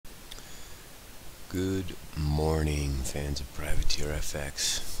Good morning, fans of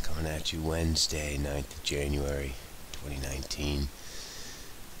PrivateerFX. Coming at you Wednesday, 9th of January, 2019.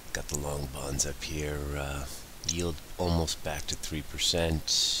 Got the long bonds up here. Yield almost back to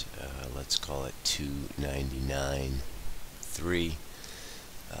 3%. Let's call it 299.3.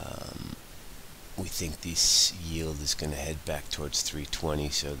 We think this yield is going to head back towards 320,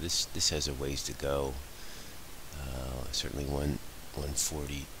 so this has a ways to go. Certainly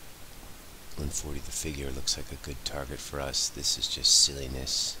 140 the figure looks like a good target for us. This is just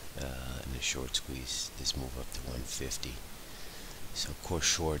silliness in a short squeeze. This move up to 150. So core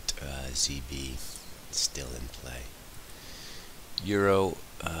short ZB still in play. Euro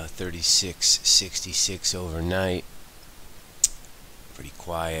 36.66 overnight. Pretty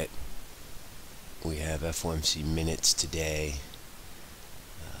quiet. We have FOMC minutes today.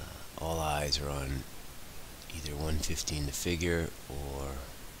 All eyes are on either 115 the figure or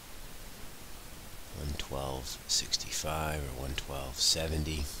 112.65 or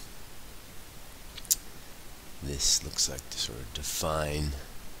 112.70. This looks like to sort of define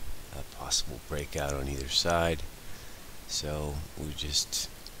a possible breakout on either side. So we're just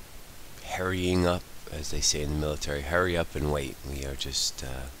hurrying up, as they say in the military, hurry up and wait. We are just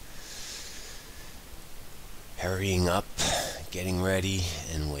hurrying up, getting ready,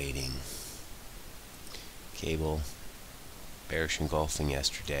 and waiting. Cable, bearish engulfing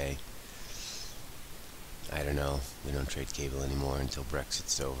yesterday. I don't know. We don't trade cable anymore until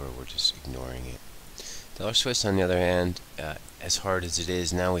Brexit's over. We're just ignoring it. Dollar Swiss, on the other hand, as hard as it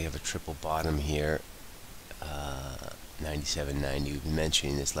is, now we have a triple bottom here. 97.90. We've been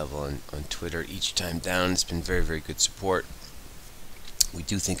mentioning this level on Twitter. Each time down, it's been very, very good support. We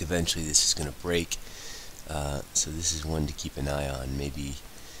do think eventually this is going to break. So this is one to keep an eye on. Maybe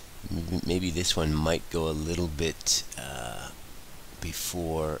this one might go a little bit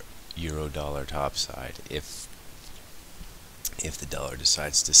before euro dollar topside. If the dollar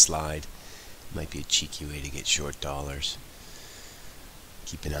decides to slide, it might be a cheeky way to get short dollars.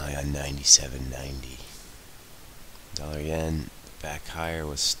 Keep an eye on 97.90. Dollar yen back higher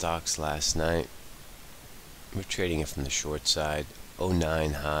with stocks last night. We're trading it from the short side.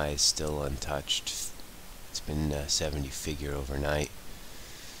 09 high is still untouched. It's been 70 figure overnight.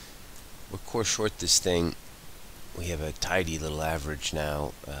 We're core short this thing. We have a tidy little average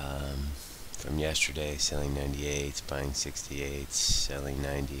now from yesterday, selling 98s, buying 68s, selling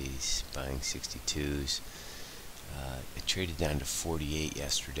 90s, buying 62s. It traded down to 48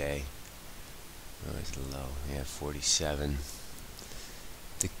 yesterday. Where was the low? Yeah, 47.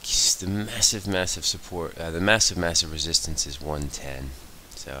 The massive support, the massive resistance is 110.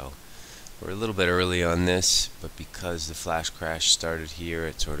 So we're a little bit early on this, but because the flash crash started here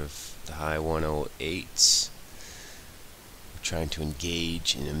at sort of the high 108s, we're trying to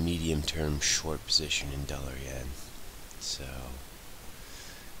engage in a medium-term short position in dollar yen. So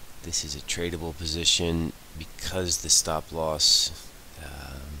this is a tradable position because the stop loss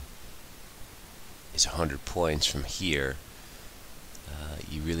is 100 points from here.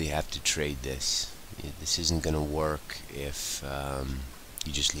 You really have to trade this. This isn't going to work if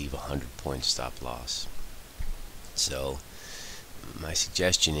you just leave a 100-point stop loss. So my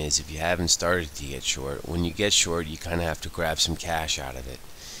suggestion is, if you haven't started to get short, when you get short, you kind of have to grab some cash out of it.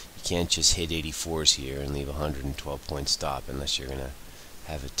 You can't just hit 84s here and leave a 112-point stop unless you're going to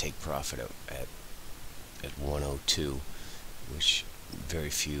have a take profit at 102, which very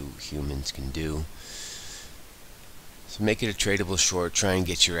few humans can do. So make it a tradable short. Try and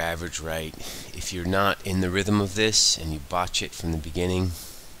get your average right. If you're not in the rhythm of this and you botch it from the beginning,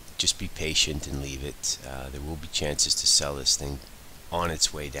 just be patient and leave it. There will be chances to sell this thing on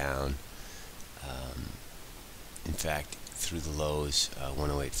its way down. In fact, through the lows,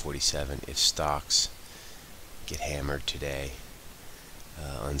 108.47. If stocks get hammered today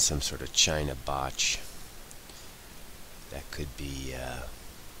on some sort of China botch, that could be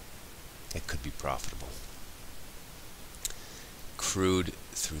profitable. Crude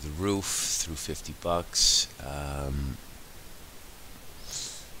through the roof, through 50 bucks.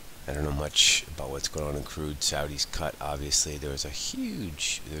 I don't know much about what's going on in crude. Saudi's cut, obviously. There's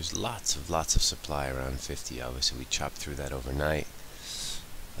lots of supply around 50. Obviously, we chopped through that overnight.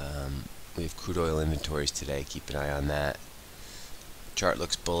 We have crude oil inventories today. Keep an eye on that. Chart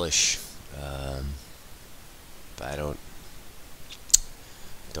looks bullish, but I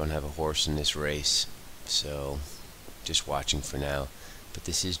don't have a horse in this race, so just watching for now. But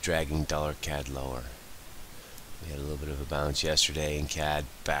this is dragging dollar CAD lower. We had a little bit of a bounce yesterday in CAD,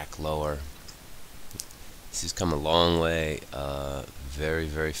 back lower. This has come a long way, very,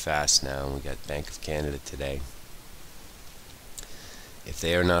 very fast now. We got Bank of Canada today. If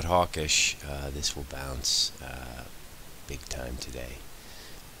they are not hawkish, this will bounce big time today.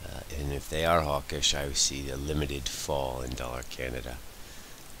 And if they are hawkish, I see a limited fall in dollar Canada,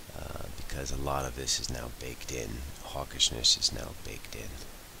 because a lot of this is now baked in. Hawkishness is now baked in.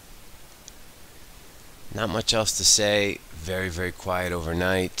 Not much else to say. Very, very quiet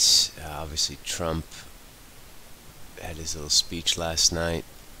overnight. Obviously, Trump had his little speech last night,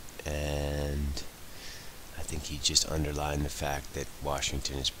 and I think he just underlined the fact that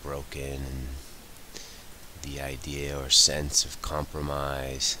Washington is broken, and the idea or sense of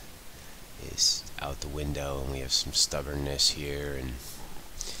compromise is out the window, and we have some stubbornness here, and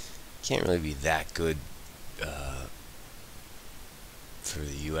can't really be that good for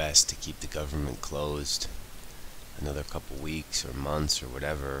the U.S. to keep the government closed another couple weeks or months or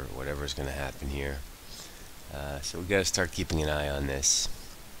whatever's going to happen here. So we got to start keeping an eye on this.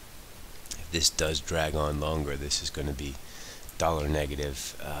 If this does drag on longer, this is going to be dollar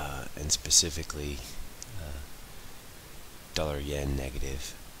negative, and specifically dollar yen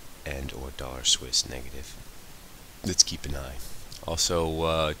negative and or dollar Swiss negative. Let's keep an eye.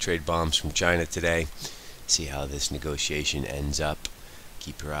 Also, trade bombs from China today. See how this negotiation ends up.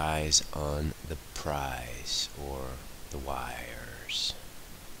 Keep your eyes on the prize or the wires.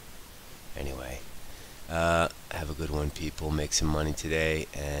 Anyway, have a good one, people. Make some money today,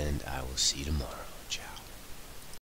 and I will see you tomorrow.